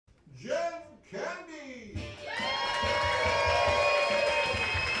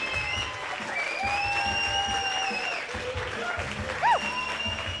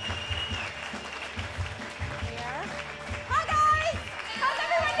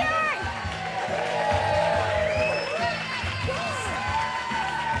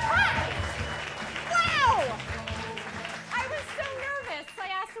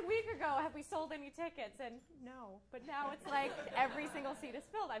but now it's like every single seat is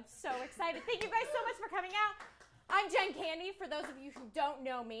filled. I'm so excited. Thank you guys so much for coming out. I'm Jen Candy, for those of you who don't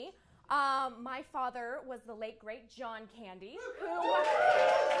know me. My father was the late, great John Candy, who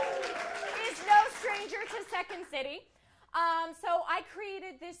is no stranger to Second City. So I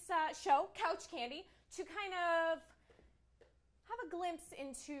created this show, Couch Candy, to kind of have a glimpse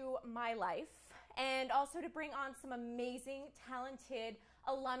into my life and also to bring on some amazing, talented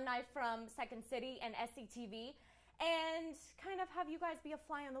alumni from Second City and SCTV and kind of have you guys be a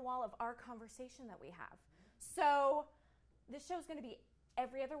fly on the wall of our conversation that we have. So this show is going to be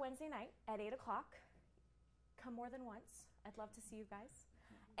every other Wednesday night at 8 o'clock. Come more than once. I'd love to see you guys.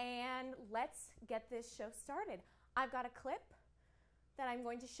 And let's get this show started. I've got a clip that I'm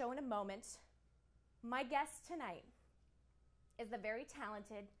going to show in a moment. My guest tonight is the very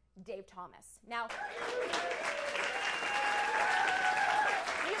talented Dave Thomas. Now,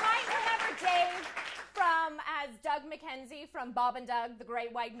 you might remember Dave from as Doug McKenzie from Bob and Doug, The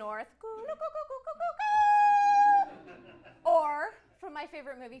Great White North. Or from my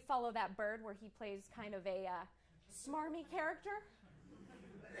favorite movie, Follow That Bird, where he plays kind of a smarmy character.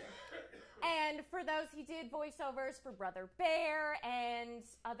 And for those, he did voiceovers for Brother Bear and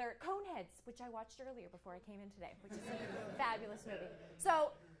other Coneheads, which I watched earlier before I came in today, which is a fabulous movie.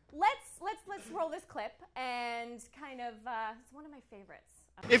 So let's roll this clip and kind of, it's one of my favorites.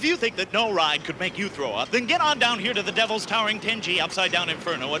 If you think that no ride could make you throw up, then get on down here to the Devil's Towering 10G Upside Down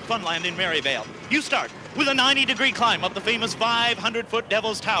Inferno at Funland in Maryvale. You start with a 90-degree climb up the famous 500-foot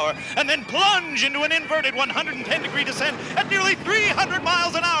Devil's Tower, and then plunge into an inverted 110-degree descent at nearly 300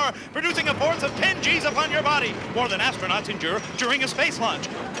 miles an hour, producing a force of 10 Gs upon your body, more than astronauts endure during a space launch.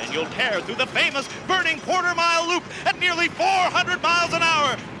 Then you'll tear through the famous burning quarter-mile loop at nearly 400 miles an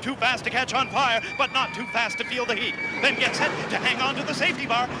hour. Too fast to catch on fire, but not too fast to feel the heat. Then get set to hang on to the safety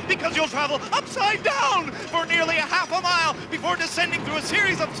bar, because you'll travel upside down for nearly a half a mile before descending through a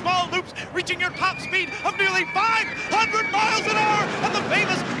series of small loops, reaching your top speed of nearly 500 miles an hour at the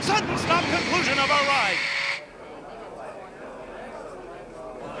famous sudden stop conclusion of our ride.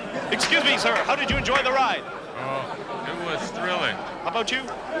 Excuse me, sir, how did you enjoy the ride? Oh, it was thrilling. How about you?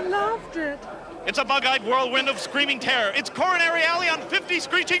 Loved it. It's a bug-eyed whirlwind of screaming terror. It's Coronary Alley on 50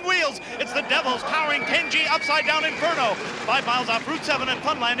 screeching wheels. It's the Devil's Towering 10G Upside Down Inferno, 5 miles off Route 7 in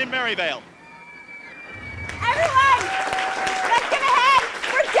Funland in Maryvale. Everyone, let's give a hand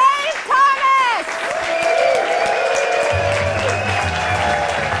for Dave Thomas!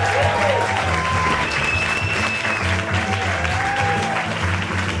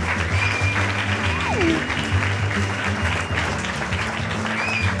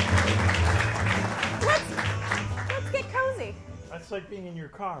 Let's get cozy. That's like being in your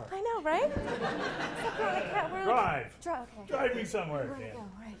car. I know, right? Drive. Okay. Drive me somewhere, Where do we Dan. go?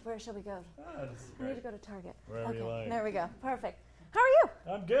 Right, where shall we go? This is We need great. to go to Target. Wherever you like. There we go. Perfect. How are you?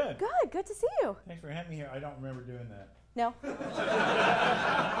 I'm good. Good to see you. Thanks for having me here. I don't remember doing that. No?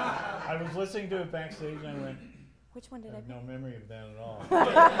 I was listening to it backstage and I went, Which one did I I have pick? no memory of that at all.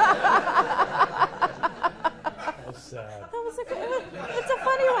 That's sad. It's a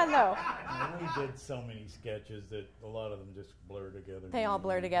funny one, though. We did so many sketches that a lot of them just blur together. They all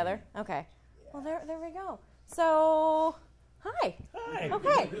blur together? Okay. Well, there we go. So, hi. Hi.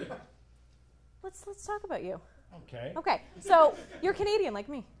 Okay. Let's talk about you. Okay. Okay. So, you're Canadian like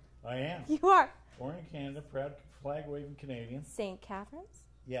me. I am. You are. Born in Canada, proud flag-waving Canadian. St. Catharines?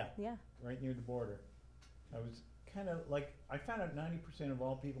 Yeah. Yeah. Right near the border. I was kind of like, I found out 90% of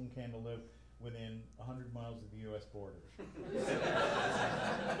all people in Canada live within 100 miles of the U.S. border.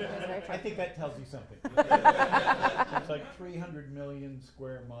 I think that tells you something. It's like 300 million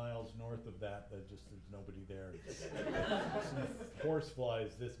square miles north of that. There's nobody there. Some horse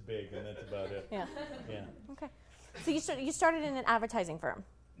flies this big, and that's about it. Yeah. Yeah. Okay. So you started in an advertising firm.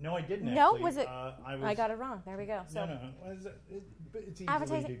 No, I didn't. No, actually. was it? I I got it wrong. There we go. So, No. It's easily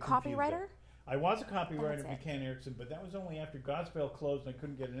advertising to confuse copywriter? it. I was a copywriter That's at it. McCann Erickson, but that was only after Godspell closed and I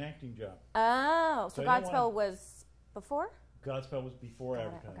couldn't get an acting job. Oh, so So I didn't Godspell was before? Godspell was before Got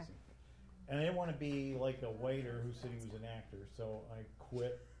it, advertising. okay. And I didn't want to be like a waiter who said he was an actor, so I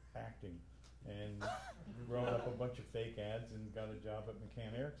quit acting and wrote up a bunch of fake ads and got a job at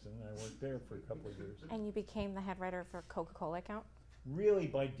McCann Erickson. And I worked there for a couple of years. And you became the head writer for Coca-Cola account? Really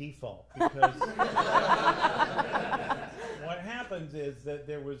by default, because what happens is that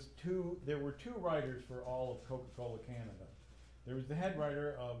there were two writers for all of Coca-Cola Canada. There was the head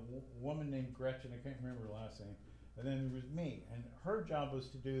writer, a woman named Gretchen, I can't remember her last name, and then there was me. And her job was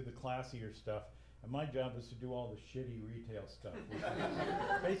to do the classier stuff, and my job was to do all the shitty retail stuff. Which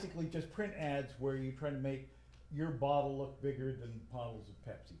is basically just print ads where you try to make your bottle look bigger than bottles of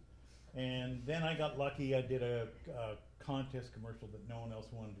Pepsi. And then I got lucky. I did a contest commercial that no one else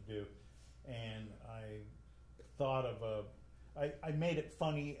wanted to do, and I thought of I made it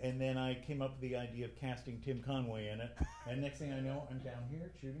funny, and then I came up with the idea of casting Tim Conway in it. And next thing I know, I'm down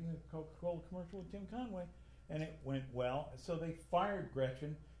here shooting a Coca-Cola commercial with Tim Conway, and it went well. So they fired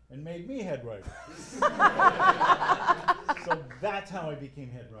Gretchen and made me head writer. So that's how I became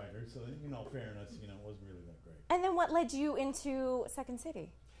head writer. So, fairness, it wasn't really that great. And then what led you into Second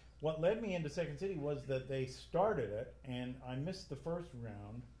City? What led me into Second City was that they started it, and I missed the first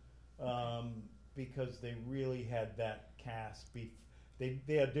round because they really had that cast. They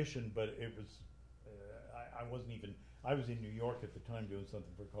auditioned, but it was I wasn't even. I was in New York at the time doing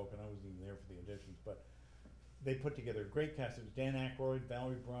something for Coke, and I wasn't even there for the auditions. But they put together a great cast. It was Dan Aykroyd,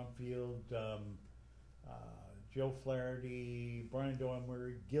 Valerie Bromfield, Joe Flaherty, Brian Doyle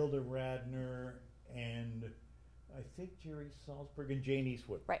Murray, Gilda Radner, and I think Jerry Salzberg and Jane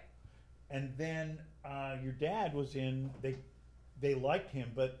Eastwood. Right. And then your dad was in. They liked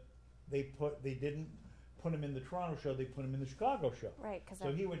him, but they didn't put him in the Toronto show. They put him in the Chicago show. Right.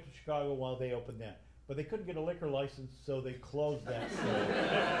 So he went to Chicago while they opened that. But they couldn't get a liquor license, so they closed that show.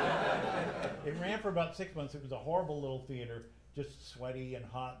 It ran for about 6 months. It was a horrible little theater, just sweaty and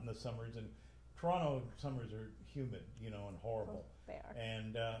hot in the summers. And Toronto summers are humid, and horrible. They are.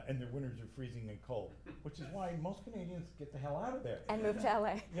 And their winters are freezing and cold, which is why most Canadians get the hell out of there. And move to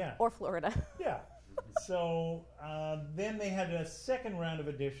LA. Yeah. Or Florida. Yeah. So then they had a second round of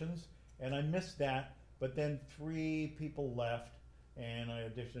auditions, and I missed that. But then 3 people left, and I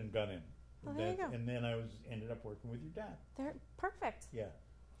auditioned and got in. Well, there you go. And then I ended up working with your dad. They're perfect. Yeah.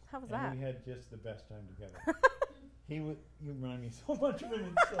 How was and that? We had just the best time together. You remind me so much of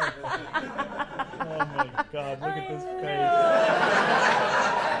him. It's so oh my God! Look at this face.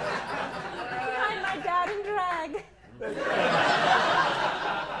 Behind my dad in drag.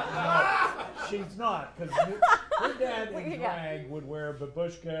 No, she's not, because her dad in drag would wear a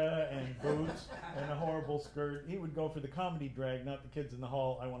babushka and boots and a horrible skirt. He would go for the comedy drag, not the kids in the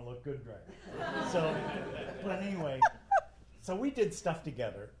hall, I want to look good drag. So, but anyway, so we did stuff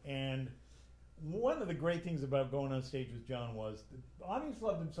together, and one of the great things about going on stage with John was the audience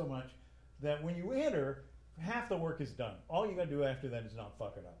loved him so much that when you enter, half the work is done. All you got to do after that is not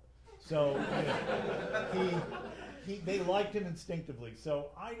fuck it up. So they liked him instinctively.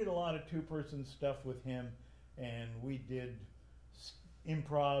 So I did a lot of 2-person stuff with him, and we did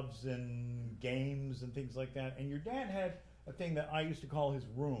improvs and games and things like that. And your dad had a thing that I used to call his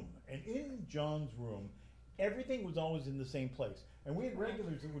room. And in John's room, everything was always in the same place. And we had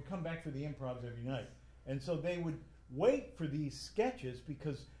regulars that would come back for the improvs every night. And so they would wait for these sketches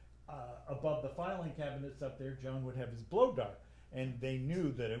because above the filing cabinets up there, John would have his blow dart. And they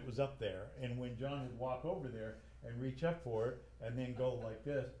knew that it was up there. And when John would walk over there and reach up for it and then go like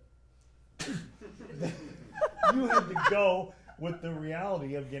this, you had to go with the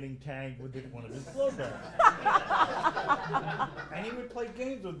reality of getting tagged with one of his blow darts. And he would play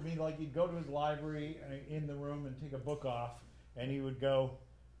games with me, like he'd go to his library in the room and take a book off, and he would go,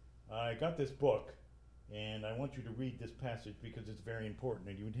 I got this book, and I want you to read this passage because it's very important.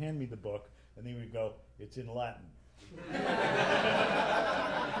 And he would hand me the book, and then he would go, it's in Latin.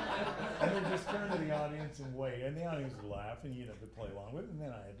 And then just turn to the audience and wait, and the audience would laugh, and you'd have to play along with it, and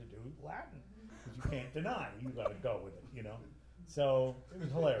then I had to do Latin, because you can't deny, you got to go with it, So it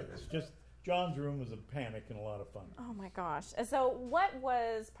was hilarious. Just John's room was a panic and a lot of fun. Oh my gosh. So what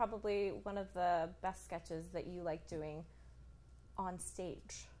was probably one of the best sketches that you liked doing on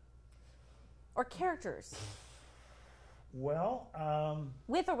stage? Or characters? Well,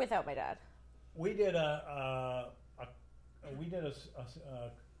 with or without my dad? We did a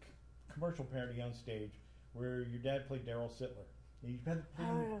commercial parody on stage where your dad played Daryl Sittler.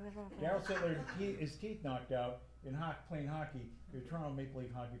 Daryl Sittler, his teeth knocked out in playing hockey. You're a Toronto Maple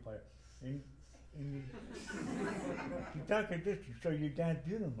Leaf hockey player. And you talk like this, so your dad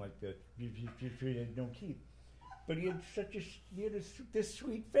did him like this. You had no teeth. But he had this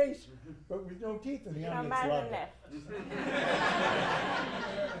sweet face, but with no teeth, and the audience loved it.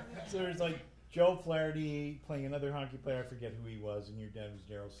 So there's like Joe Flaherty playing another hockey player, I forget who he was, and your dad was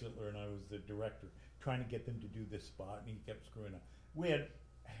Daryl Sittler, and I was the director, trying to get them to do this spot, and he kept screwing up. We had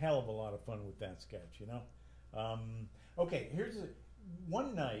a hell of a lot of fun with that sketch, Okay, here's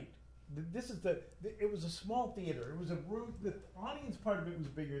one night. It was a small theater. It was a room. The audience part of it was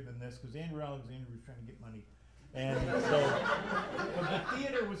bigger than this because Andrew Alexander was trying to get money, and so. But the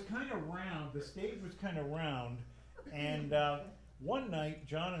theater was kind of round. The stage was kind of round, and one night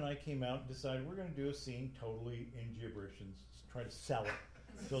John and I came out and decided we're going to do a scene totally in gibberish and try to sell it.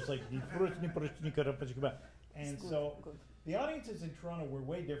 So it's like, and so the audiences in Toronto were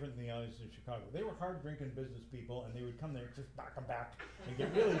way different than the audiences in Chicago. They were hard-drinking business people, and they would come there and just back them back and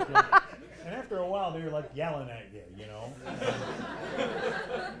get really drunk. And after a while, they were like yelling at you, you know.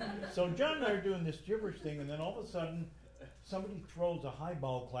 So John and I are doing this gibberish thing, and then all of a sudden, somebody throws a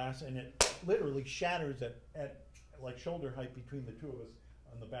highball glass, and it literally shatters at like shoulder height between the two of us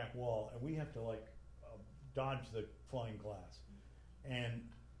on the back wall, and we have to like dodge the flying glass. And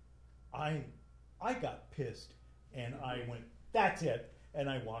I got pissed. And I went, that's it. And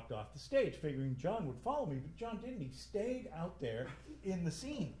I walked off the stage, figuring John would follow me. But John didn't. He stayed out there in the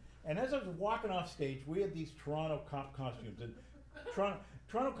scene. And as I was walking off stage, we had these Toronto cop costumes. And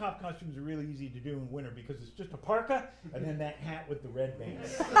Toronto cop costumes are really easy to do in winter because it's just a parka and then that hat with the red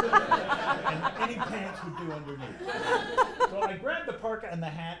bands. And any pants would do underneath. So I grabbed the parka and the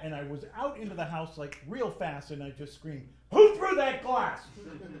hat, and I was out into the house like real fast, and I just screamed, "Who threw that glass?"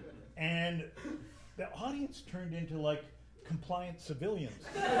 And the audience turned into like compliant civilians.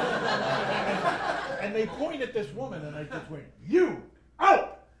 and they point at this woman, and I just went, "You,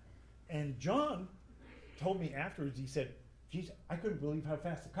 out!" And John told me afterwards, he said, "Geez, I couldn't believe how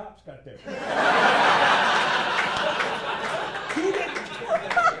fast the cops got there."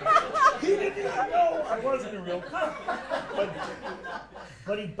 he didn't even know I wasn't a real cop.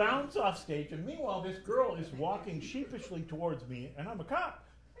 But he bounced off stage, and meanwhile this girl is walking sheepishly towards me, and I'm a cop,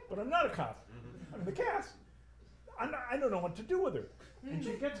 but I'm not a cop. I'm the cast. I don't know what to do with her. And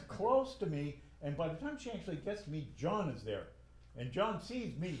she gets close to me, and by the time she actually gets to me, John is there. And John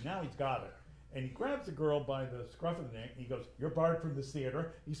sees me, now he's got her. And he grabs the girl by the scruff of the neck, and he goes, "You're barred from this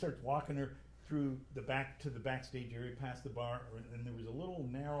theater." He starts walking her through the back to the backstage area, past the bar, and there was a little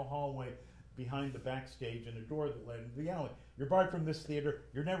narrow hallway behind the backstage and a door that led into the alley. "You're barred from this theater.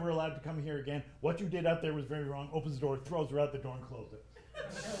 You're never allowed to come here again. What you did out there was very wrong." Opens the door, throws her out the door, and closes it.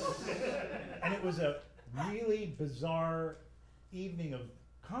 And it was a really bizarre evening of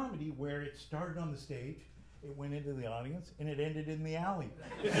comedy where it started on the stage, it went into the audience, and it ended in the alley.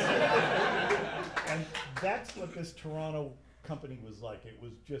 And that's what this Toronto company was like. It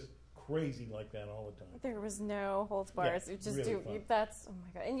was just crazy like that all the time. There was no holds bars. Yeah, You just really do. That's, oh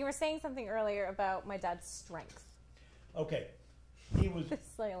my god. And you were saying something earlier about my dad's strength. Okay, he was.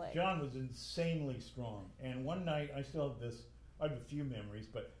 Like, John was insanely strong, and one night I still have this. I have a few memories,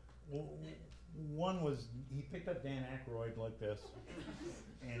 but one was he picked up Dan Aykroyd like this,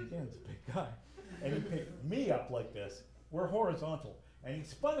 and Dan's a big guy, and he picked me up like this. We're horizontal, and he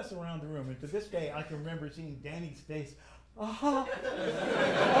spun us around the room, and to this day I can remember seeing Danny's face, going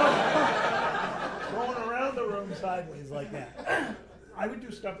around the room sideways like that. I would do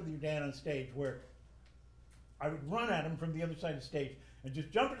stuff with your dad on stage where I would run at him from the other side of the stage and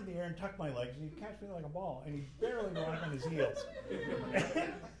just jump into the air and tuck my legs, and he'd catch me like a ball, and he'd barely rock on his heels.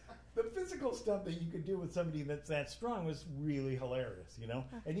 The physical stuff that you could do with somebody that's that strong was really hilarious, you know?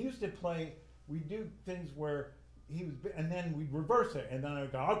 And he used to play, we'd do things where he was, and then we'd reverse it, and then I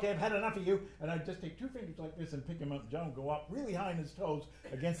would go, "Okay, I've had enough of you," and I'd just take two fingers like this and pick him up, and John would go up really high on his toes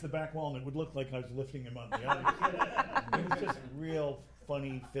against the back wall, and it would look like I was lifting him up. The audience. It was just real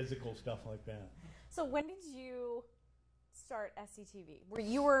funny physical stuff like that. so when did you start SCTV? Where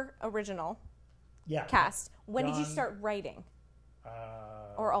you were original cast. When did you start writing?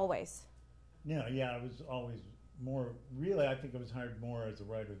 Or always? Yeah, I was always more, really I think I was hired more as a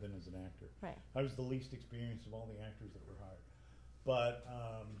writer than as an actor. Right. I was the least experienced of all the actors that were hired. But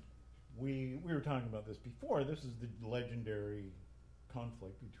we were talking about this before. This is the legendary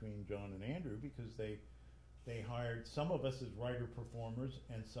conflict between John and Andrew because they hired some of us as writer-performers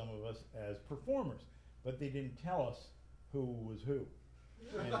and some of us as performers. But they didn't tell us who was who.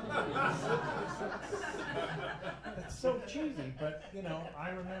 It's so cheesy, but you know, I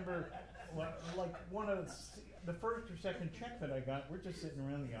remember like one of the first or second check that I got, we're just sitting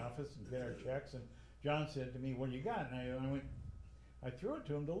around the office and get our checks, and John said to me, "What do you got?" And I threw it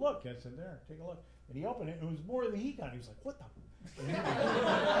to him to look. I said, "There, take a look." And he opened it, and it was more than he got. He was like, "What the?"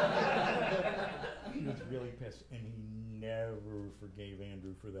 He was really pissed, and he never forgave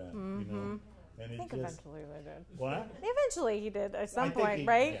Andrew for that, you know. And I think eventually they did. What? Eventually he did at some point,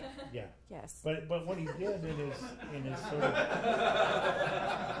 right? Yeah. Yes. But what he did in his sort of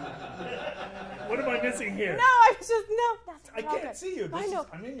what am I missing here? No, I was just that's I can't see you.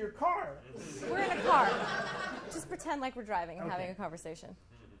 I'm in your car. We're in a car. Just pretend like we're driving and having a conversation.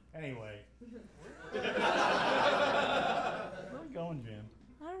 Anyway. Where are we going, Jim?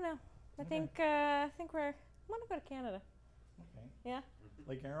 I don't know. I think we're I want to go to Canada. Okay. Yeah.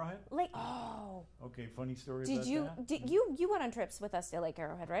 Lake Arrowhead? Okay, funny story about that. Did you went on trips with us to Lake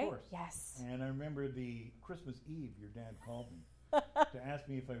Arrowhead, right? Of course. Yes. And I remember the Christmas Eve, your dad called me. to ask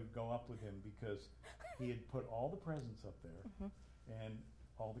me if I would go up with him because he had put all the presents up there and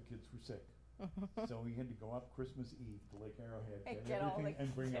all the kids were sick. So we had to go up Christmas Eve to Lake Arrowhead, get everything,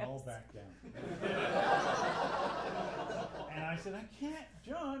 and bring it all back down. And I said, I can't,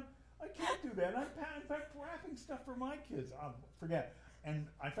 John, I can't do that. I'm wrapping stuff for my kids. Forget. And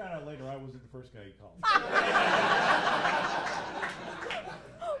I found out later I wasn't the first guy he called.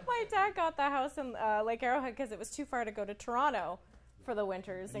 My dad got the house in Lake Arrowhead because it was too far to go to Toronto for the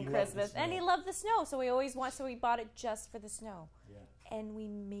winters and Christmas. And he loved the snow, so we bought it just for the snow. Yeah. And we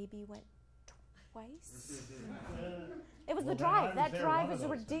maybe went twice. It was the drive. That drive is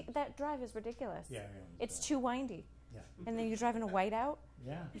ridiculous. Yeah, it's too windy. Yeah. And then you're driving a whiteout.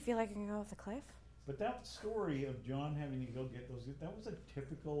 Yeah. You feel like you're gonna go off the cliff. But that story of John having to go get those, that was a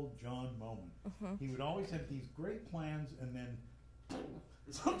typical John moment. He would always have these great plans and then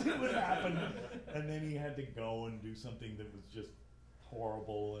something would happen and then he had to go and do something that was just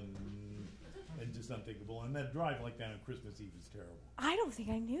horrible and just unthinkable. And that drive like that on Christmas Eve is terrible. I don't think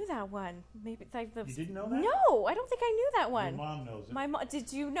I knew that one. Maybe it's like you didn't know that? No, I don't think I knew that one. Your mom knows it. My mom.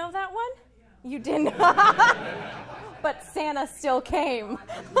 Did you know that one? You didn't. But Santa still came.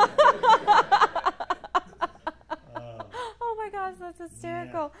 Oh my gosh, that's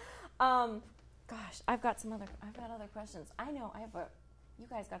hysterical. Yeah. Gosh, I've got other questions. I know. You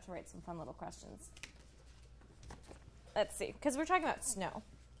guys got to write some fun little questions. Let's see, because we're talking about snow.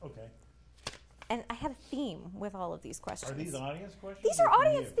 Okay. And I had a theme with all of these questions. Are these audience questions? These are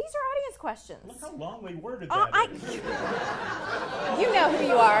audience questions. Look how long we worded that. You know who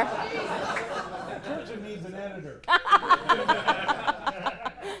you are. The person needs an editor.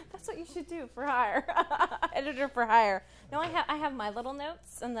 That's what you should do for hire. Editor for hire. No, I have my little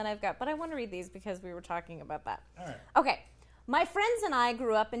notes, and then but I want to read these because we were talking about that. All right. Okay. My friends and I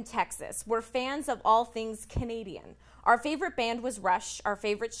grew up in Texas. We're fans of all things Canadian. Our favorite band was Rush. Our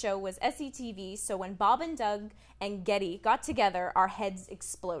favorite show was SCTV. So when Bob and Doug and Getty got together, our heads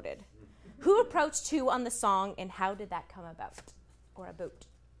exploded. Who approached who on the song, and how did that come about? Or about?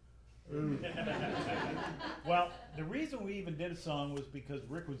 Well, the reason we even did a song was because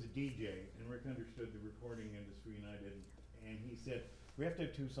Rick was a DJ, and Rick understood the recording industry, and I didn't. And he said, we have to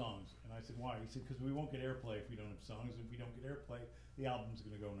have 2 songs. And I said, why? He said, because we won't get airplay if we don't have songs. If we don't get airplay, the album's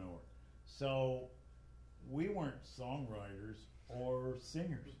going to go nowhere. So we weren't songwriters or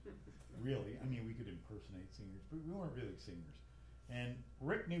singers, really. I mean, we could impersonate singers, but we weren't really singers. And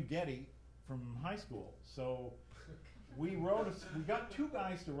Rick knew Getty from high school, so we got 2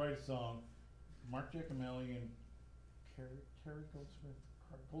 guys to write a song, Mark Giacomelli and Terry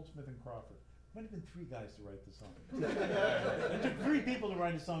Goldsmith and Crawford. Might have been 3 guys to write the song. It took 3 people to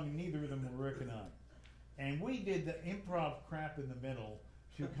write a song, and neither of them were Rick and I. And we did the improv crap in the middle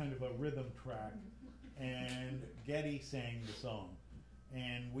to kind of a rhythm track, and Getty sang the song.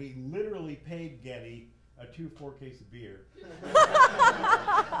 And we literally paid Getty a 2-4 case of beer.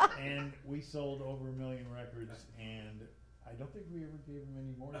 And we sold over 1 million records, and I don't think we ever gave him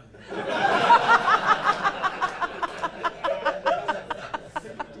any more than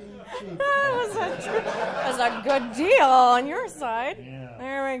That was a good deal on your side. Yeah.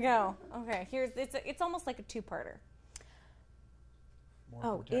 There we go. Okay, it's almost like a 2-parter.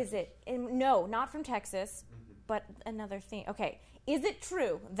 Is it? No, not from Texas, but another thing. Okay, is it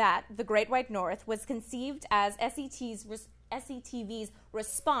true that The Great White North was conceived as SCTV's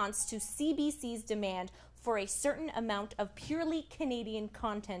response to CBC's demand for a certain amount of purely Canadian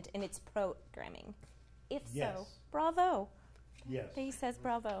content in its programming? If so, bravo. Yes. He says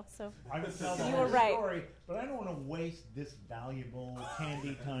bravo. So I would tell the you whole were right. story, but I don't want to waste this valuable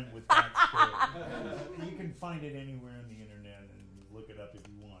candy time with that story. You can find it anywhere on the internet and look it up if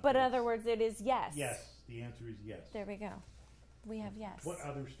you want. But in other words, it is yes. Yes. The answer is yes. There we go. We have yes. What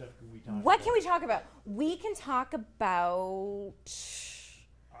other stuff can we talk about? What can we talk about? We can talk about...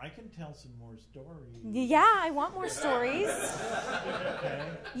 I can tell some more stories. Yeah, I want more stories. Okay.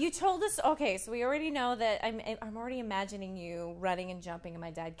 You told us... Okay, so we already know that I'm already imagining you running and jumping and my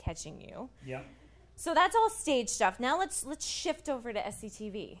dad catching you. Yeah. So that's all stage stuff. Now let's shift over to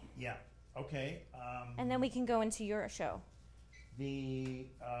SCTV. Yeah. Okay. And then we can go into your show. There's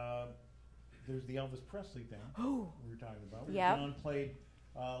the Elvis Presley thing we were talking about. Yep. John played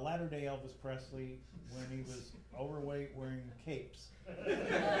latter-day Elvis Presley when he was overweight, wearing capes.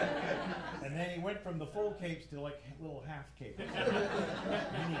 And then he went from the full capes to like little half capes,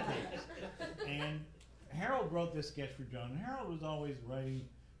 mini capes. And Harold wrote this sketch for John. And Harold was always writing,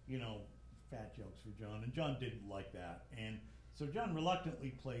 fat jokes for John, and John didn't like that. And so John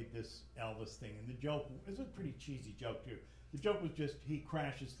reluctantly played this Elvis thing, and the joke is a pretty cheesy joke too. The joke was just he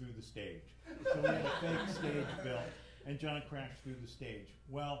crashes through the stage. So we had a fake stage built, and John crashed through the stage.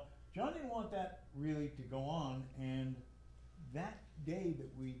 Well, John didn't want that really to go on, and that day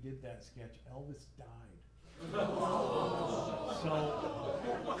that we did that sketch, Elvis died. So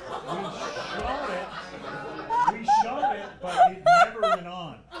we shot it, but it never went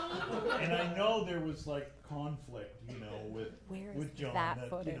on. And I know there was like conflict, you know, with John, that you know,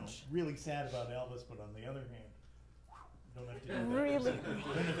 footage? really sad about Elvis, but on the other hand, don't have to do that. Really?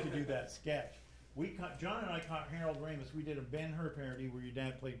 Don't have to do that sketch. John and I caught Harold Ramis. We did a Ben-Hur parody where your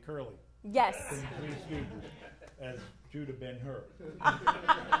dad played Curly. Yes. From Three Stooges as Judah Ben-Hur.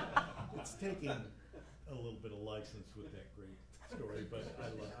 It's taking a little bit of license with that great story, but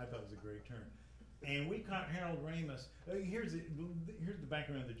I thought it was a great turn. And we caught Harold Ramis. Here's the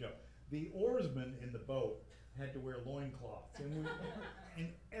background of the joke. The oarsman in the boat had to wear loincloths,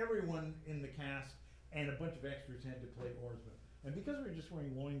 and everyone in the cast and a bunch of extras had to play oarsmen. And because we were just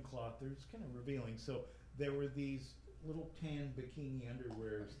wearing loincloth, it was kind of revealing. So there were these little tan bikini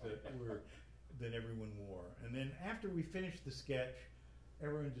underwears that everyone wore. And then after we finished the sketch,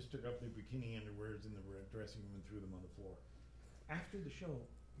 everyone just took up their bikini underwears in the dressing room and threw them on the floor. After the show,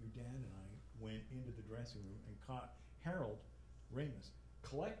 your dad and I went into the dressing room and caught Harold Ramis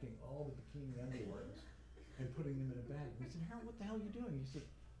collecting all the bikini underwears and putting them in a bag. We said, Harold, what the hell are you doing? He said,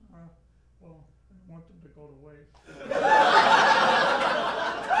 well, I want them to go to waste.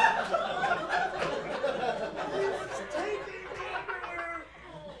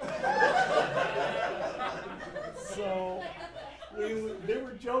 So there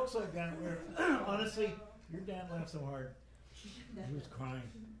were jokes like that where, honestly, your dad laughed so hard, he was crying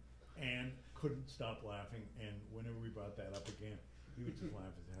and couldn't stop laughing. And whenever we brought that up again, he would just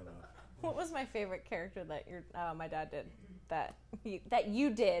laugh his head off. What was my favorite character that my dad did that you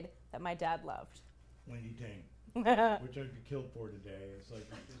did that my dad loved? Wendy Tang, which I'd be killed for today. It's like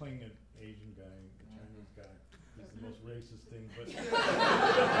playing an Asian guy, a Chinese guy. It's the most racist thing, but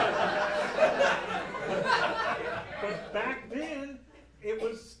back then it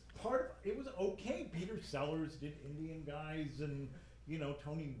was okay. Peter Sellers did Indian guys, and you know,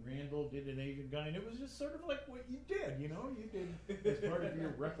 Tony Randall did an Asian guy, and it was just sort of like what you did, you know, you did as part of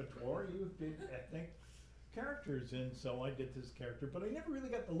your repertoire, you did ethnic characters, and so I did this character, but I never really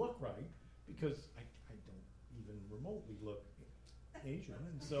got the look right, because I don't even remotely look Asian,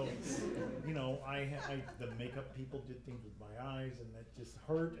 and so, you know, the makeup people did things with my eyes, and that just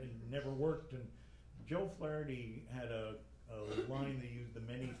hurt and never worked, and Joe Flaherty had a line that used the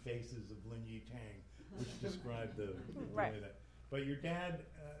many faces of Lin Yi Tang, which described the way that. But your dad,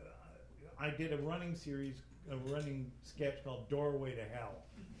 I did a running sketch called Doorway to Hell,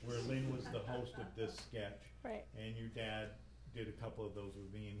 where Lynn was the host of this sketch. Right. And your dad did a couple of those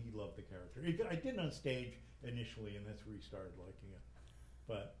with me, and he loved the character. I did it on stage initially, and that's where he started liking it.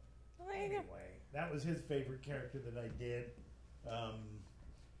 But anyway, that was his favorite character that I did.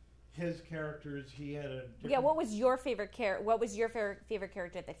 His characters, he had a different... Yeah, what was your favorite favorite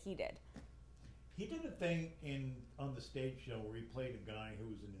character that he did? He did a thing on the stage show where he played a guy who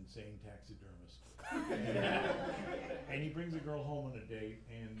was an insane taxidermist. And he brings a girl home on a date,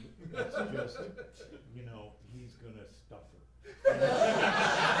 and it's just, you know, he's going to stuff her.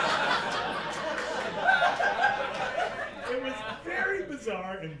 It was very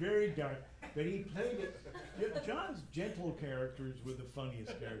bizarre and very dark, but he played it. John's gentle characters were the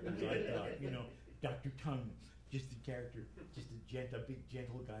funniest characters, I thought. You know, Dr. Tongue, just a character, just a big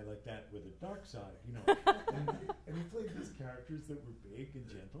gentle guy like that with a dark side, you know. and he played these characters that were big and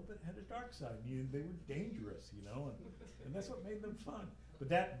gentle but had a dark side. They were dangerous, you know, and that's what made them fun. But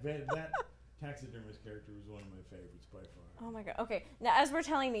that taxidermist character was one of my favorites by far. Oh my God. Okay, now as we're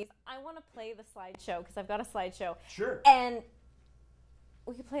telling these, I want to play the slideshow because I've got a slideshow. Sure. And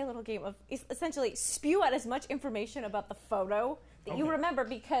we could play a little game of essentially spew out as much information about the photo that you remember,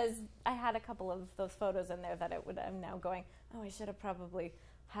 because I had a couple of those photos in there that I'm now going, oh, I should have probably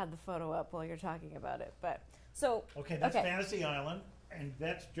had the photo up while you're talking about it. But so okay, that's Fantasy Island, and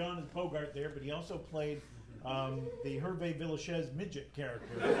that's John as Bogart there, but he also played the Hervé Villachez midget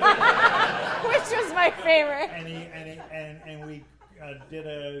character, which was my favorite. And we did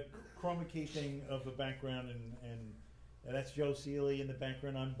a chroma key thing of the background, and that's Joe Seeley in the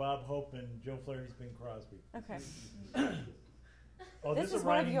background. I'm Bob Hope, and Joe Flaherty's Bing Crosby. Okay. Oh, this is a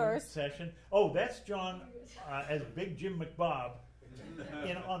one of writing yours. Session. Oh, that's John as Big Jim McBob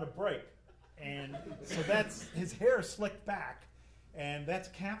on a break, and so that's his hair slicked back, and that's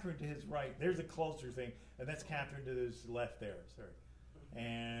Catherine to his right. There's a closer thing, and that's Catherine to his left there. Sorry,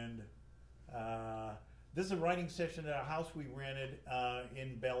 and this is a writing session at a house we rented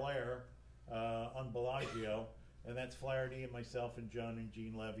in Bel Air on Bellagio, and that's Flaherty and myself and John and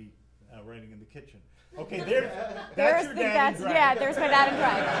Jean Levy writing in the kitchen. Okay, that's your dad in drag. Yeah, there's my dad in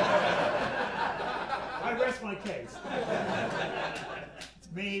drag. I rest my case.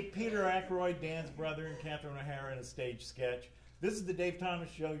 It's me, Peter Aykroyd, Dan's brother, and Catherine O'Hara in a stage sketch. This is the Dave Thomas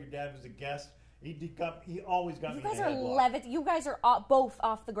Show. Your dad was a guest. He always got me in a headlock. You guys are both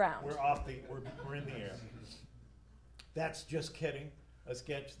off the ground. We're in the air. That's Just Kidding, a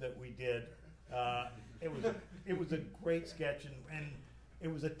sketch that we did. It was a great sketch, and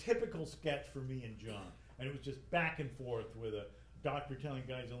it was a typical sketch for me and John. And it was just back and forth with a doctor telling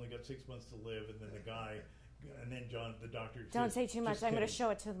guys only got 6 months to live, and then the guy, and then John, the doctor. Don't say too much. I'm going to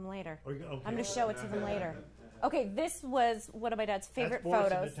show it to them later. Okay. I'm going to show it to them later. Okay, this was one of my dad's favorite That's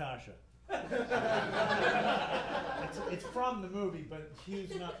Boris photos. And Natasha. It's from the movie, but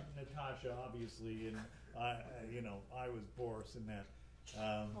Hugh's not Natasha, obviously, and I was Boris in that.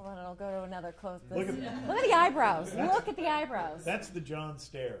 Hold on, I'll go to another close. Look at the eyebrows. Look at the eyebrows. That's the John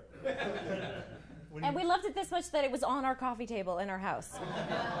stare. And we loved it this much that it was on our coffee table in our house.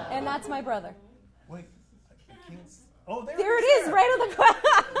 And that's my brother. Wait, oh, there it is, right on the ground.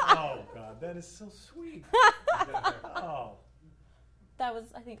 Oh God, that is so sweet. Oh. That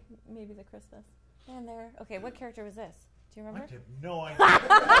was, I think, maybe the Christmas. And there. Okay, what character was this? Do you remember? I have no idea.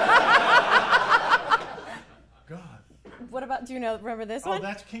 God. What about, remember this one? Oh,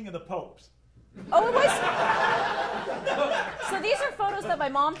 that's King of the Popes. Oh, it was? So these are photos that my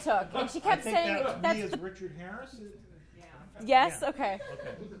mom took, and she kept saying... That's me as Richard Harris? Yeah. Yes? Yeah. Okay.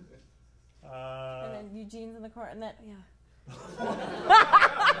 And then Eugene's in the corner, and then, yeah.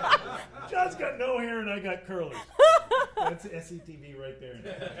 John's got no hair and I got curlers. That's SCTV right there.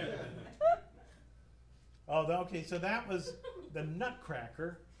 Oh, okay, so that was the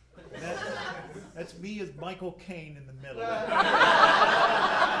Nutcracker. That's me as Michael Caine in the middle.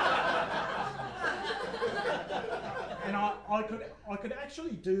 And I could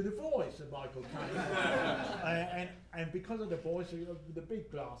actually do the voice of Michael Caine. And because of the voice, the big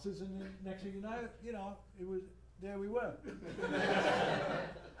glasses, and then next thing you know, it was, there we were.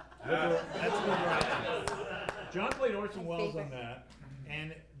 That's what we're at. John played Orson Welles on that,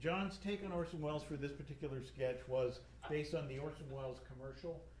 and John's take on Orson Welles for this particular sketch was based on the Orson Welles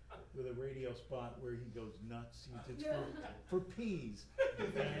commercial with a radio spot where he goes nuts. It's for peas,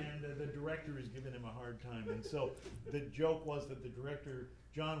 and the director is giving him a hard time. And so the joke was that the director,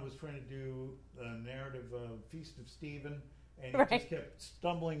 John, was trying to do a narrative of Feast of Stephen, and he just kept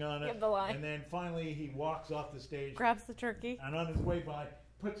stumbling on it. The line. And then finally he walks off the stage, grabs the turkey, and on his way by,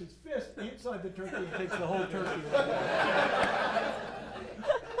 puts his fist inside the turkey and takes the whole turkey.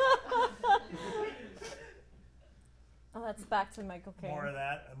 Oh, that's back to Michael Caine. More of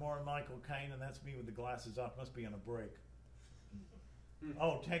that, more of Michael Caine, and that's me with the glasses off. Must be on a break.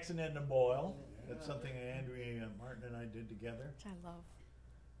 Oh, Texan Edna Boyle. That's something Andrea Martin and I did together. Which I love.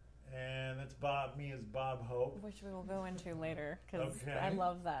 And that's me as Bob Hope. Which we will go into later, because I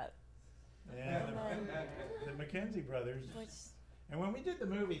love that. And the Mackenzie brothers. And when we did the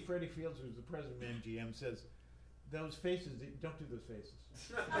movie, Freddie Fields, who's the president of MGM, says, those faces, don't do those faces.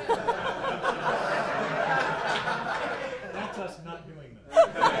 That's us not doing them.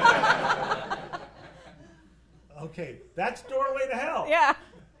 Okay, that's Doorway to Hell. Yeah.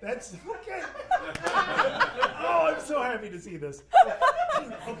 That's, okay. Oh, I'm so happy to see this.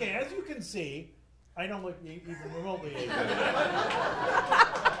 Okay, as you can see, I don't look even remotely Asian.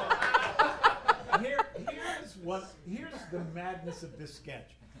 Here's the madness of this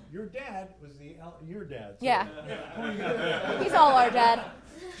sketch. Your dad was your dad. So yeah. He's all our dad.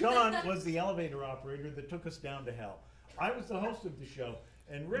 John was the elevator operator that took us down to hell. I was the host of the show,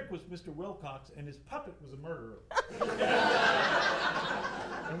 and Rick was Mr. Wilcox, and his puppet was a murderer.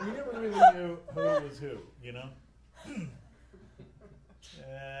 And we never really knew who was who, you know?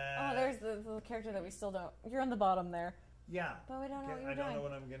 Oh, there's the character that we still don't. You're on the bottom there. Yeah. But we don't know what you're doing. I don't know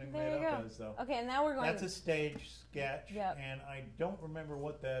what I'm getting there made up as, though. Okay, and now we're going... That's a stage sketch, yep. And I don't remember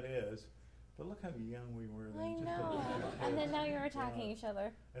what that is. But look how young we were then. I know. And then now you're attacking each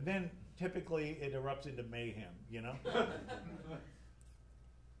other. And then, typically, it erupts into mayhem, you know?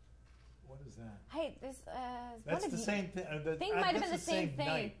 What is that? Hey, this... that's the same thing. thing might have been the same thing.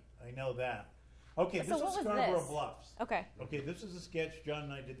 Night. I know that. Okay, so this is Scarborough Bluffs. Okay. Okay, this is a sketch John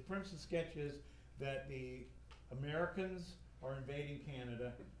and I did. The premise of the sketch is that the Americans are invading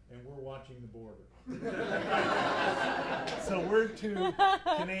Canada and we're watching the border. So we're two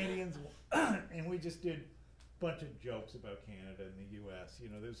Canadians and we just did a bunch of jokes about Canada and the U.S. You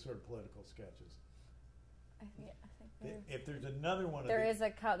know, there's sort of political sketches. I think if there's another one there of is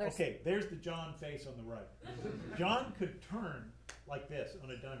a okay, there's the John face on the right. John could turn like this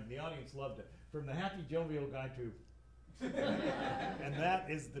on a dime. The audience loved it. From the happy, jovial guy to And that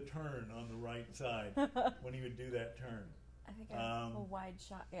is the turn on the right side when he would do that turn. I think a wide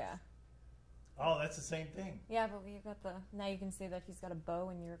shot. Yeah. Oh, that's the same thing. Yeah, but we've got the. Now you can see that he's got a bow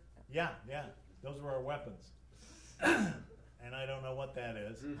in your. Yeah. Those were our weapons. And I don't know what that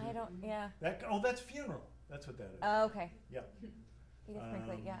is. I don't. Yeah. That's funeral. That's what that is. Oh, okay. Yep. Edith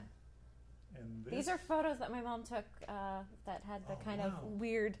Brinkley, yeah. And these are photos that my mom took that had the kind of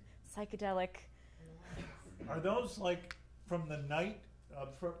weird psychedelic. Are those like from the night?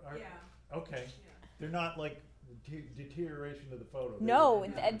 Yeah. Okay. Yeah. They're not like deterioration of the photo. No,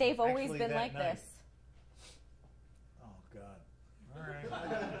 they've always been like night. this. Oh God. All right.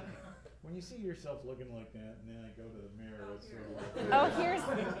 When you see yourself looking like that, and then I go to the mirror, it's sort of like... Oh, here's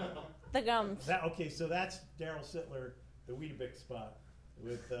the gums. Okay, so that's Daryl Sittler, the Weetabix spot,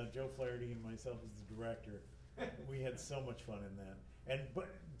 with Joe Flaherty and myself as the director. We had so much fun in that. But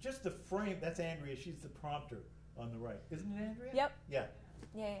just the frame, that's Andrea. She's the prompter on the right. Isn't it Andrea? Yep. Yeah.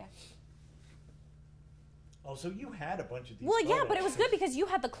 Yeah. Oh, so you had a bunch of these Well, yeah, photos. but it was good because you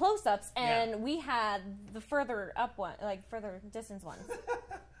had the close-ups, and we had the further up one, like further distance ones.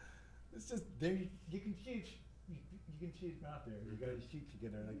 It's just there. You can shoot. You can shoot out there. You got to shoot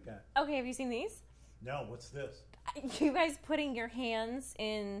together like that. Okay, have you seen these? No. What's this? You guys putting your hands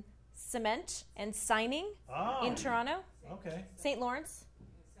in cement and signing in Toronto. Okay. St. Lawrence.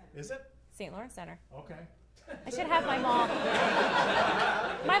 Is it? St. Lawrence Center. Okay. I should have my mom.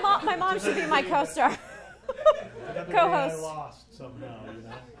 My mom should be my co-star. Co-host. I lost somehow, you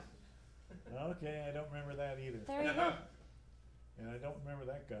know. Okay, I don't remember that either. There you go. And I don't remember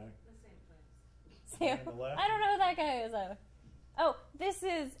that guy. I don't know who that guy is either. Oh, this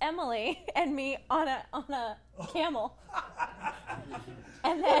is Emily and me on a camel.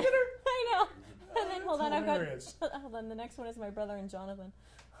 And then I know. And then hold on, the next one is my brother and Jonathan.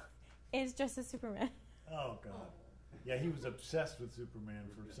 Is just a Superman. Oh God. Yeah, he was obsessed with Superman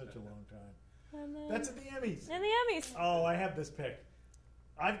for such a long time. And then, that's at the Emmys. And the Emmys. Oh, I have this pic.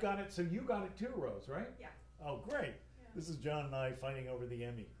 I've got it, so you got it too, Rose, right? Yeah. Oh, great. This is John and I fighting over the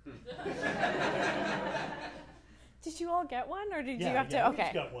Emmy. Did you all get one, or did you have to? Yeah, okay.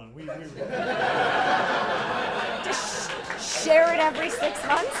 we got one. We just share it every 6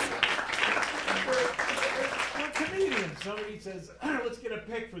 months. We're comedians. Somebody says, "Let's get a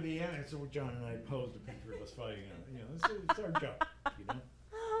pic for the Emmy." So John and I posed a picture of us fighting. It's our job. You know.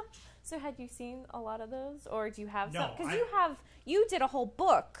 So had you seen a lot of those, or do you have some? No, because you did a whole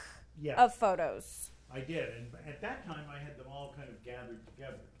book of photos. I did, and at that time I had them all kind of gathered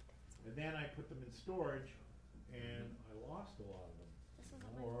together, and then I put them in storage, and I lost a lot of them,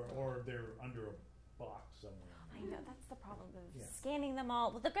 or they're under a box somewhere. I know, that's the problem with scanning them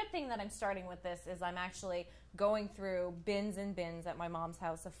all. Well, the good thing that I'm starting with this is I'm actually going through bins and bins at my mom's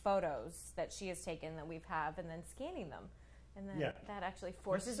house of photos that she has taken that we've have, and then scanning them. And then that actually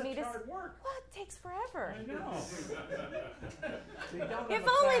forces me to. Hard work. Well, it takes forever. I know. If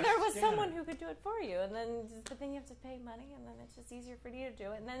only there was someone who could do it for you, but then you have to pay money, and then it's just easier for you to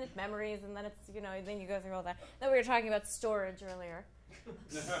do it, and then it's memories, and then it's then you go through all that. Then we were talking about storage earlier.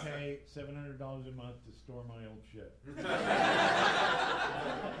 Pay $700 a month to store my old shit.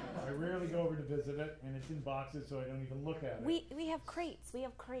 I rarely go over to visit it, and it's in boxes, so I don't even look at it. We have crates. We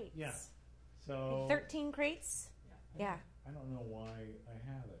have crates. Yeah. So 13 crates. Yeah. I don't know why I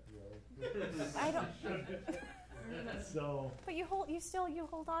have it, really. I don't. So. But you hold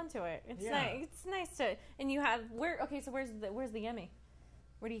on to it. It's nice. It's nice to, and you have Okay, so where's the Emmy?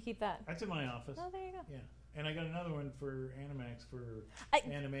 Where do you keep that? That's in my office. Oh, there you go. Yeah, and I got another one for Animax for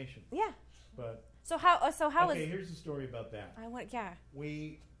animation. Yeah. But. So how Okay, here's the story about that. I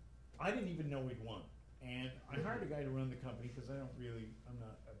didn't even know we'd won, and I hired a guy to run the company because I'm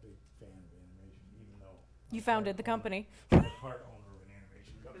not a big fan of animation, even though. You founded the company. I'm a part owner of an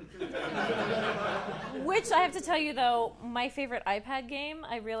animation company. Which I have to tell you, though, my favorite iPad game,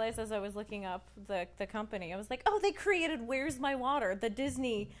 I realized as I was looking up the company, I was like, oh, they created Where's My Water, the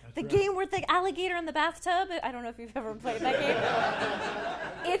Disney, game with the alligator in the bathtub. I don't know if you've ever played that game.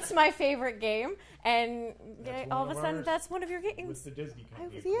 It's my favorite game, and all of a sudden, that's one of your games. With the Disney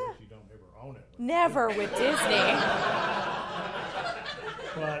company, of course, you don't ever own it. Never with Disney.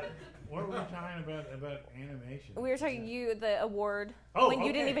 But what were we talking about animation? We were talking the award when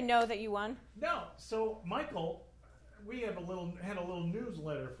you didn't even know that you won. No, so Michael, we had a little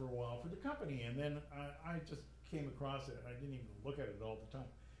newsletter for a while for the company, and then I just came across it, and I didn't even look at it all the time.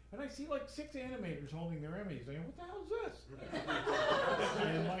 And I see like 6 animators holding their Emmys. I go, what the hell is this?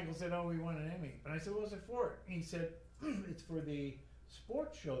 And Michael said, oh, we won an Emmy. And I said, what was it for? And he said, it's for the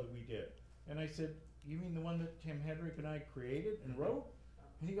sports show that we did. And I said, you mean the one that Tim Hedrick and I created and wrote?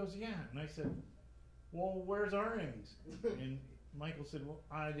 And he goes, yeah. And I said, well, where's our Emmys? And Michael said, well,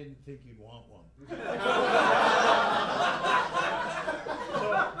 I didn't think you'd want one. So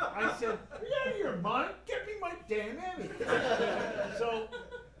I said, yeah, you're mine. Get me my damn Emmy. So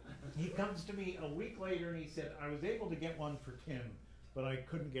he comes to me a week later and he said, I was able to get one for Tim, but I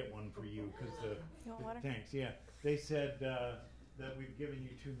couldn't get one for you because You want water? thanks, yeah. They said that we've given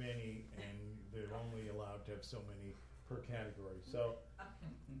you too many and they're only allowed to have so many per category. So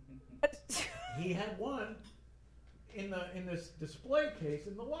he had one in this display case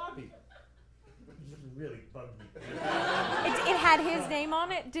in the lobby. It really bugged me. It had his name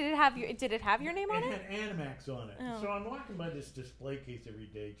on it. Did it have your name on it? It had Animax on it. Oh. So I'm walking by this display case every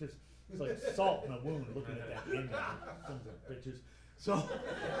day, just it's like salt in a wound looking at that Animax. Sons of bitches. So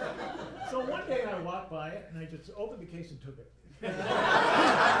one day I walked by it and I just opened the case and took it.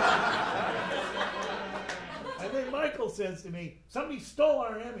 And then Michael says to me, somebody stole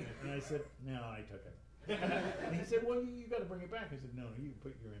our Emmy. And I said, no, I took it. And he said, well, you got to bring it back. I said, no, you can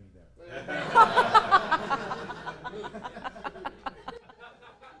put your Emmy there.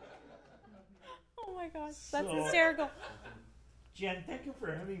 Oh my gosh, that's So- hysterical. Jen, thank you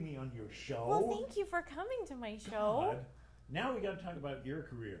for having me on your show. Well, thank you for coming to my show. God. Now we got to talk about your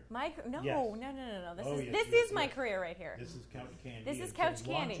career. No. Yes. This is my career right here. This is Couch Candy. This is It's Couch a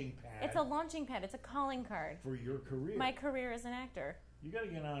Candy. launching pad It's a launching pad. It's a calling card. for your career. My career as an actor. You got to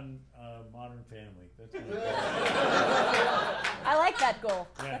get on Modern Family. That's I like that goal.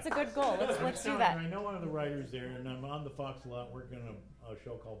 Yeah. That's a good goal. Let's do telling that. you, I know one of the writers there, and I'm on the Fox a lot working on a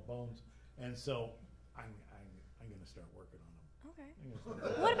show called Bones, and so I'm going to start working on them. Okay. I'm gonna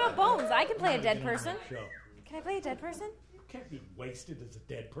start What about Bones? I can play a I'm dead gonna get on person. that show. Can I play a dead person? You can't be wasted as a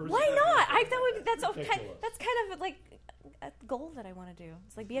dead person. Why not? That's okay. Ridiculous. That's kind of like a goal that I want to do.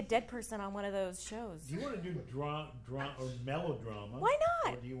 It's like be a dead person on one of those shows. Do you want to do drama or melodrama? Why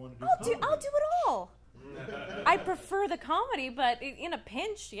not? Or do you want to do I'll do comedy? it all. I prefer the comedy, but in a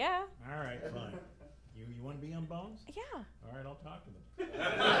pinch, yeah. All right, fine. You want to be on Bones? Yeah. All right, I'll talk to them.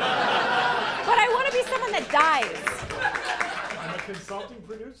 But I want to be someone that dies. I'm a consulting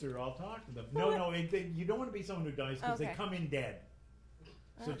producer. I'll talk to them. No, you don't want to be someone who dies because Okay. they come in dead.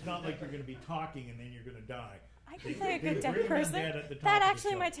 So it's not like you're going to be talking and then you're going to die. I can play a They good dead bring them in person. dead at the top That of the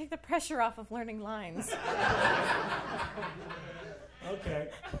actually show. might take the pressure off of learning lines. Okay,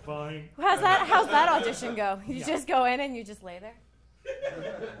 fine. How's that audition go? You Yeah. just go in and you just lay there?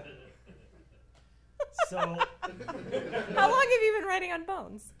 So, How long have you been writing on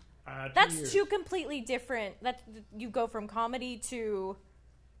Bones? 2 That's years. two completely different. You go from comedy to.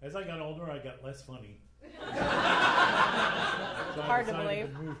 As I got older, I got less funny. So Hard to I decided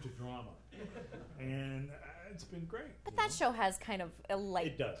believe. to move to drama, and it's been great. But you that know? show has kind of a light,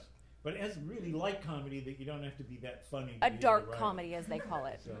 It does, but it has really light comedy that you don't have to be that funny. a to be dark the writer. comedy, as they call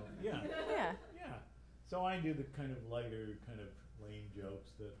it. So yeah. Yeah. Yeah. So I do the kind of lighter, kind of lame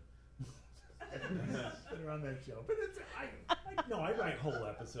jokes that are on that show. But I write whole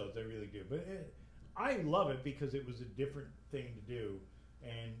episodes. I really do. But I love it because it was a different thing to do.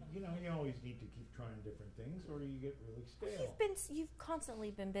 And, you always need to keep trying different things or you get really stale. You've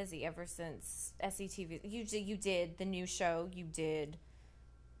constantly been busy ever since SCTV. You did the new show. You did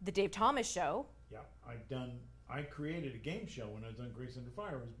the Dave Thomas show. Yeah. I created a game show when I was on Grace Under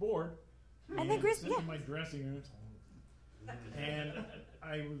Fire. I was bored. And then Grace, sitting yeah. in my dressing room. And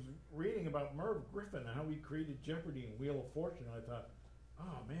I was reading about Merv Griffin and how he created Jeopardy and Wheel of Fortune. And I thought,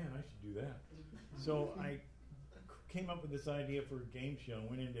 oh man, I should do that. So I came up with this idea for a game show,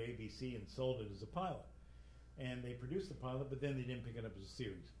 went into ABC and sold it as a pilot. And they produced the pilot, but then they didn't pick it up as a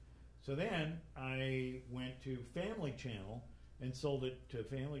series. So then I went to Family Channel and sold it to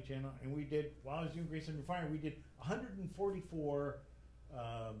Family Channel. And we did, while I was doing Grace Under Fire, we did 144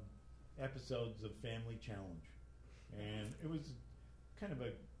 episodes of Family Challenge. And it was kind of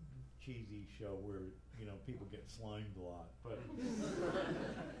a cheesy show where, people get slimed a lot. But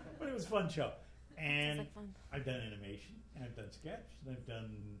it was a fun show. And like fun. I've done animation, and I've done sketch, and I've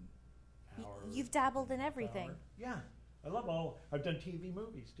done You've dabbled in everything. Yeah. I love I've done TV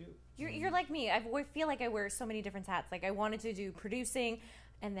movies too. You're like me. I feel like I wear so many different hats. Like I wanted to do producing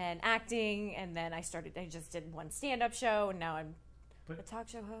and then acting, and then I just did one stand-up show, and now I'm a talk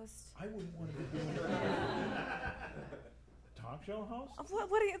show host. I wouldn't want to be doing a talk show host?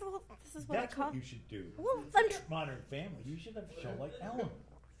 What are you, this is what That's I call. what you should do. Well, Modern Family. You should have a show like Ellen.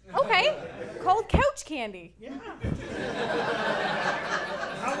 okay, called Couch Candy. Yeah.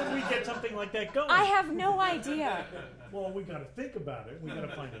 How would we get something like that going? I have no idea. Well, we got to think about it. We got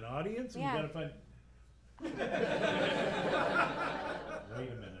to find an audience. Yeah. We got to find. Wait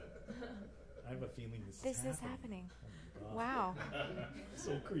a minute. I have a feeling this is happening. Oh Wow.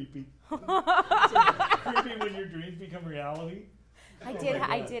 So creepy. So creepy when your dreams become reality. I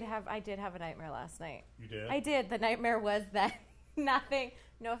did have a nightmare last night. You did? I did. The nightmare was that nothing,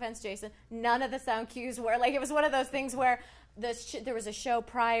 no offense, Jason, none of the sound cues were, like, it was one of those things where there was a show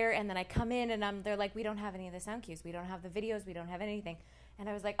prior, and then I come in, and they're like, we don't have any of the sound cues. We don't have the videos. We don't have anything. And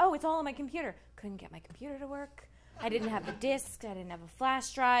I was like, oh, it's all on my computer. Couldn't get my computer to work. I didn't have the disc. I didn't have a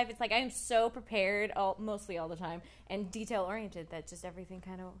flash drive. It's like I am so prepared, mostly all the time, and detail-oriented that just everything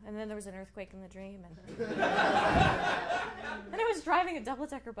kind of... And then there was an earthquake in the dream. And I was driving a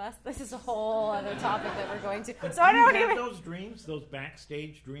double-decker bus. This is a whole other topic that we're going to. So I don't even... those dreams, those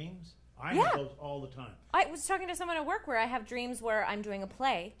backstage dreams? I have those all the time. I was talking to someone at work where I have dreams where I'm doing a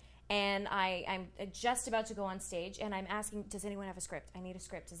play, and I'm just about to go on stage, and I'm asking, does anyone have a script? I need a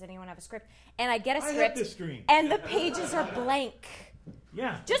script. Does anyone have a script? And I get a script, I have this dream. And the pages are blank.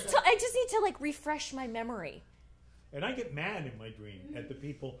 Yeah. I just need to, like, refresh my memory. And I get mad in my dream at the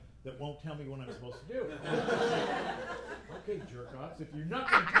people that won't tell me what I'm supposed to do. Okay, jerk-offs, if you're not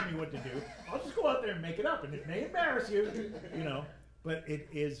going to tell me what to do, I'll just go out there and make it up, and it may embarrass you, you know. But it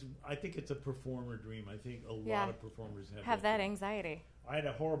is, I think it's a performer dream. I think a lot of performers have that anxiety. I had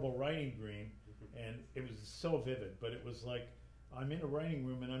a horrible writing dream, and it was so vivid, but it was like, I'm in a writing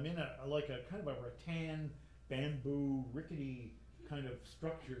room, and I'm in a kind of a rattan, bamboo, rickety kind of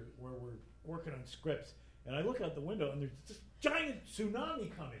structure where we're working on scripts, and I look out the window, and there's this giant tsunami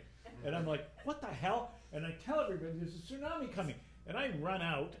coming, and I'm like, what the hell? And I tell everybody, there's a tsunami coming, and I run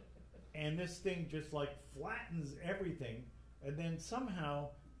out, and this thing just like flattens everything, and then somehow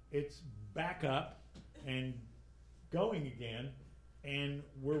it's back up and going again, and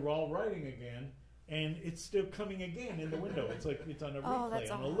we're all writing again, and it's still coming again in the window. It's like it's on a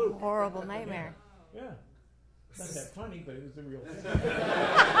replay, on a loop. Horrible nightmare. Yeah. It's not that funny, but it was the real thing.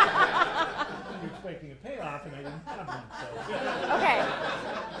 You're expecting a payoff, and I didn't have one. So. Okay.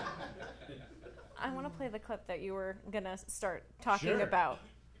 I want to play the clip that you were going to start talking about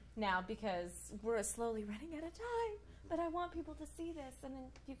now, because we're slowly running out of time. But I want people to see this, and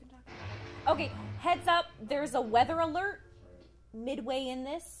then you can talk about it. Okay, heads up, there's a weather alert midway in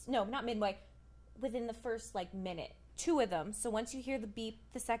this. No, not midway. Within the first, minute. 2 of them. So once you hear the beep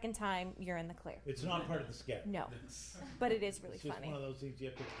the second time, you're in the clear. It's not part of the sketch. No. But it is really funny. It's just one of those things you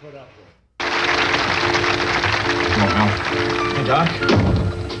have to put up with. Hey, Doc.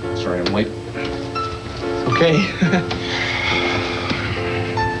 Sorry I'm late. Okay.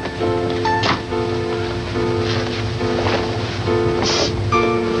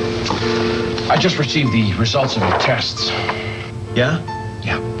 I just received the results of your tests. Yeah?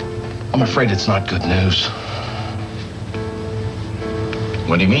 Yeah. I'm afraid it's not good news.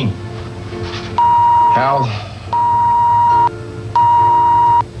 What do you mean? Hal,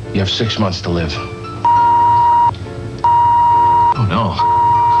 you have 6 months to live. Oh, no.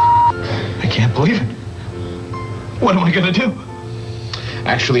 I can't believe it. What am I going to do?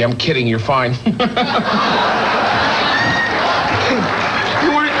 Actually, I'm kidding. You're fine.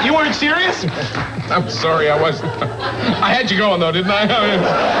 You weren't serious? I'm sorry, I wasn't. I had you going, though, didn't I?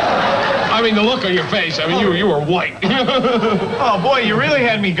 I mean, the look on your face. I mean, you were white. Oh, boy, you really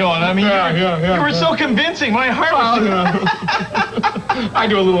had me going. I mean, you were so convincing. My heart was... I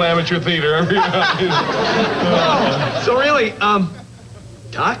do a little amateur theater. So really,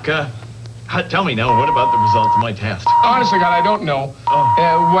 Doc, tell me now, what about the results of my test? Honestly, God, I don't know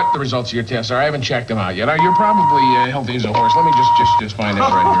what the results of your tests are. I haven't checked them out yet. You're probably healthy as a horse. Let me just find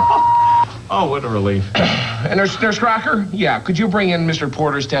out right here. Oh, what a relief. And Nurse Crocker? Yeah, could you bring in Mr.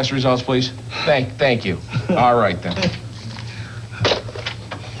 Porter's test results, please? Thank you. All right, then.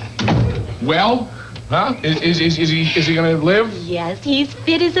 Well, huh? Is he gonna live? Yes, he's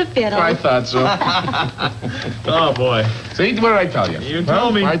fit as a fiddle. I thought so. Oh, boy. See, what did I tell you? You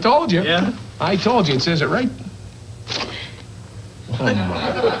told me. I told you. Yeah? I told you. It says it right. Oh, my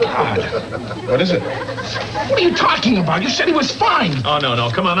God. What is it? What are you talking about? You said he was fine. Oh, no.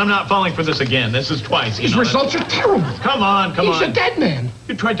 Come on, I'm not falling for this again. This is twice. His results are terrible. Come on. He's a dead man.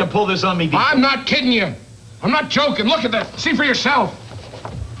 You tried to pull this on me before. I'm not kidding you. I'm not joking. Look at that. See for yourself.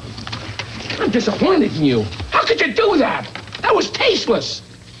 I'm disappointed in you. How could you do that? That was tasteless.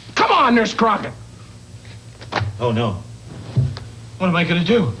 Come on, Nurse Crockett. Oh, no. What am I going to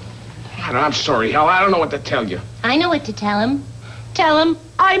do? I'm sorry, Hal. I don't know what to tell you. I know what to tell him. Tell him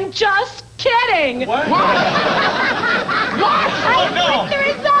I'm just kidding. What? What? Oh, no. The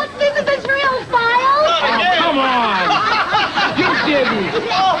results, this is his real file. Oh, come on. You didn't.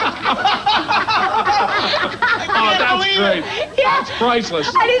 Oh, that's great. Yeah. That's priceless.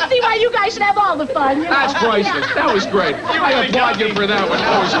 I didn't see why you guys should have all the fun. You know? That's priceless. That was great. I applaud you for that one.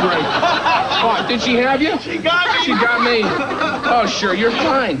 That was great. Oh, did she have you? She got me. She got me. Oh, sure. You're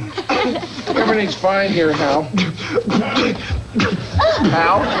fine. Everything's fine here, Hal.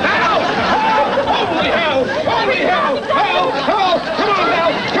 Hal? Hal! Holy hell! Holy hell! Hal! Hal! Come on,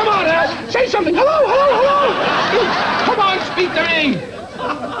 Hal! Come on, Hal! Say something! Hello! Hello! Hello! Come on, speak to me!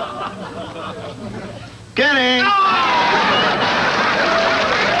 Kenny!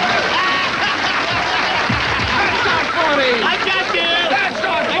 That's not funny! I got you! That's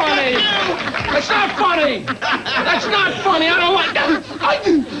not funny! That's not funny! That's not funny! I don't like that!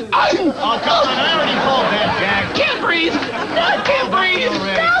 Oh, come on, I already called that, Jack. Can't breathe! No, can't breathe!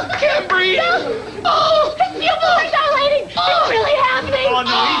 No! Can't breathe! No! Oh! You boys are dilating! It's really happening! Oh,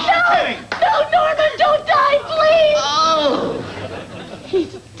 no, he's kidding! No, Norman, don't die, please! Oh!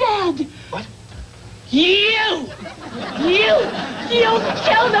 He's dead! What? You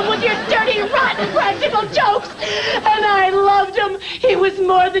killed him with your dirty, rotten practical jokes! And I loved him! He was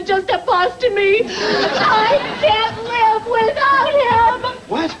more than just a boss to me! I can't live without him!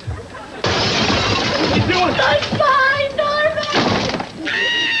 What? What are you doing? Goodbye, Norman!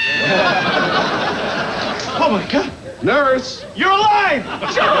 Oh, my God. Nurse! You're alive!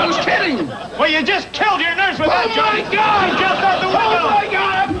 Sure, I was kidding! Well, you just killed your nurse with that Oh, joke. my God! He jumped out the window. Oh, my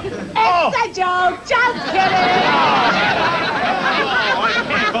God! It's a joke! Just kidding! Oh, I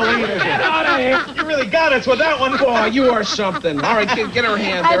can't believe it. Get out of here! You really got us with that one. Boy, you are something. All right, get her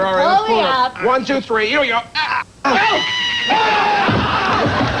hand there. All right, let's pull me pull her. up. 1, 2, 3. Here we go. Ah.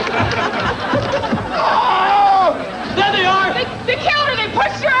 Oh! There they are! They killed her! They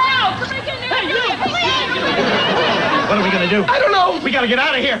pushed her out! Hey, you! What are we going to do? I don't know. We got to get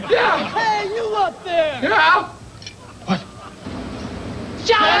out of here. Yeah. Hey, you up there! Yeah.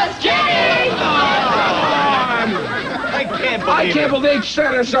 Just kidding! I can't believe I it. can't believe they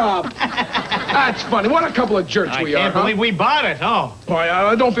set us up. That's funny. What a couple of jerks I we are, can't huh? believe we bought it. Oh. Boy,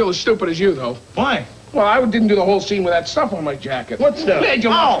 I don't feel as stupid as you, though. Why? Well, I didn't do the whole scene with that stuff on my jacket. What stuff? Hey, you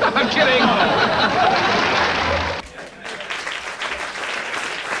Oh. I'm kidding.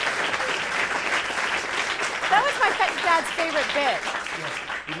 That was my dad's favorite bit. Yes,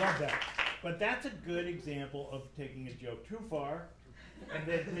 we love that. But that's a good example of taking a joke too far and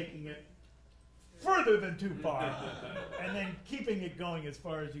then taking it further than too far and then keeping it going as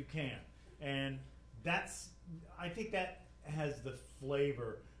far as you can. And I think that has the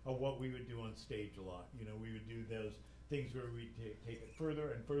flavor of what we would do on stage a lot. You know, we would do those things where we take it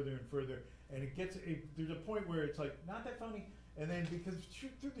further and further and further, and there's a point where it's like, not that funny, and then because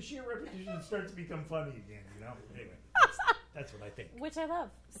through the sheer repetition, it starts to become funny again, you know? Anyway, that's what I think. Which I love.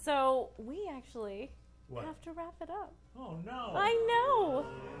 So we actually What? have to wrap it up. Oh, no. I know.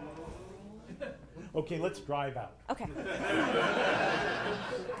 Okay, let's drive out. Okay.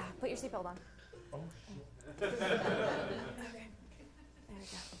 Put your seatbelt on. Oh, Okay. There we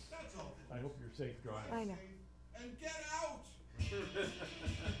go. I hope you're safe driving. I know. And get out!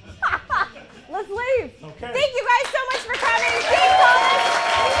 Let's leave. Okay. Thank you guys so much for coming. See you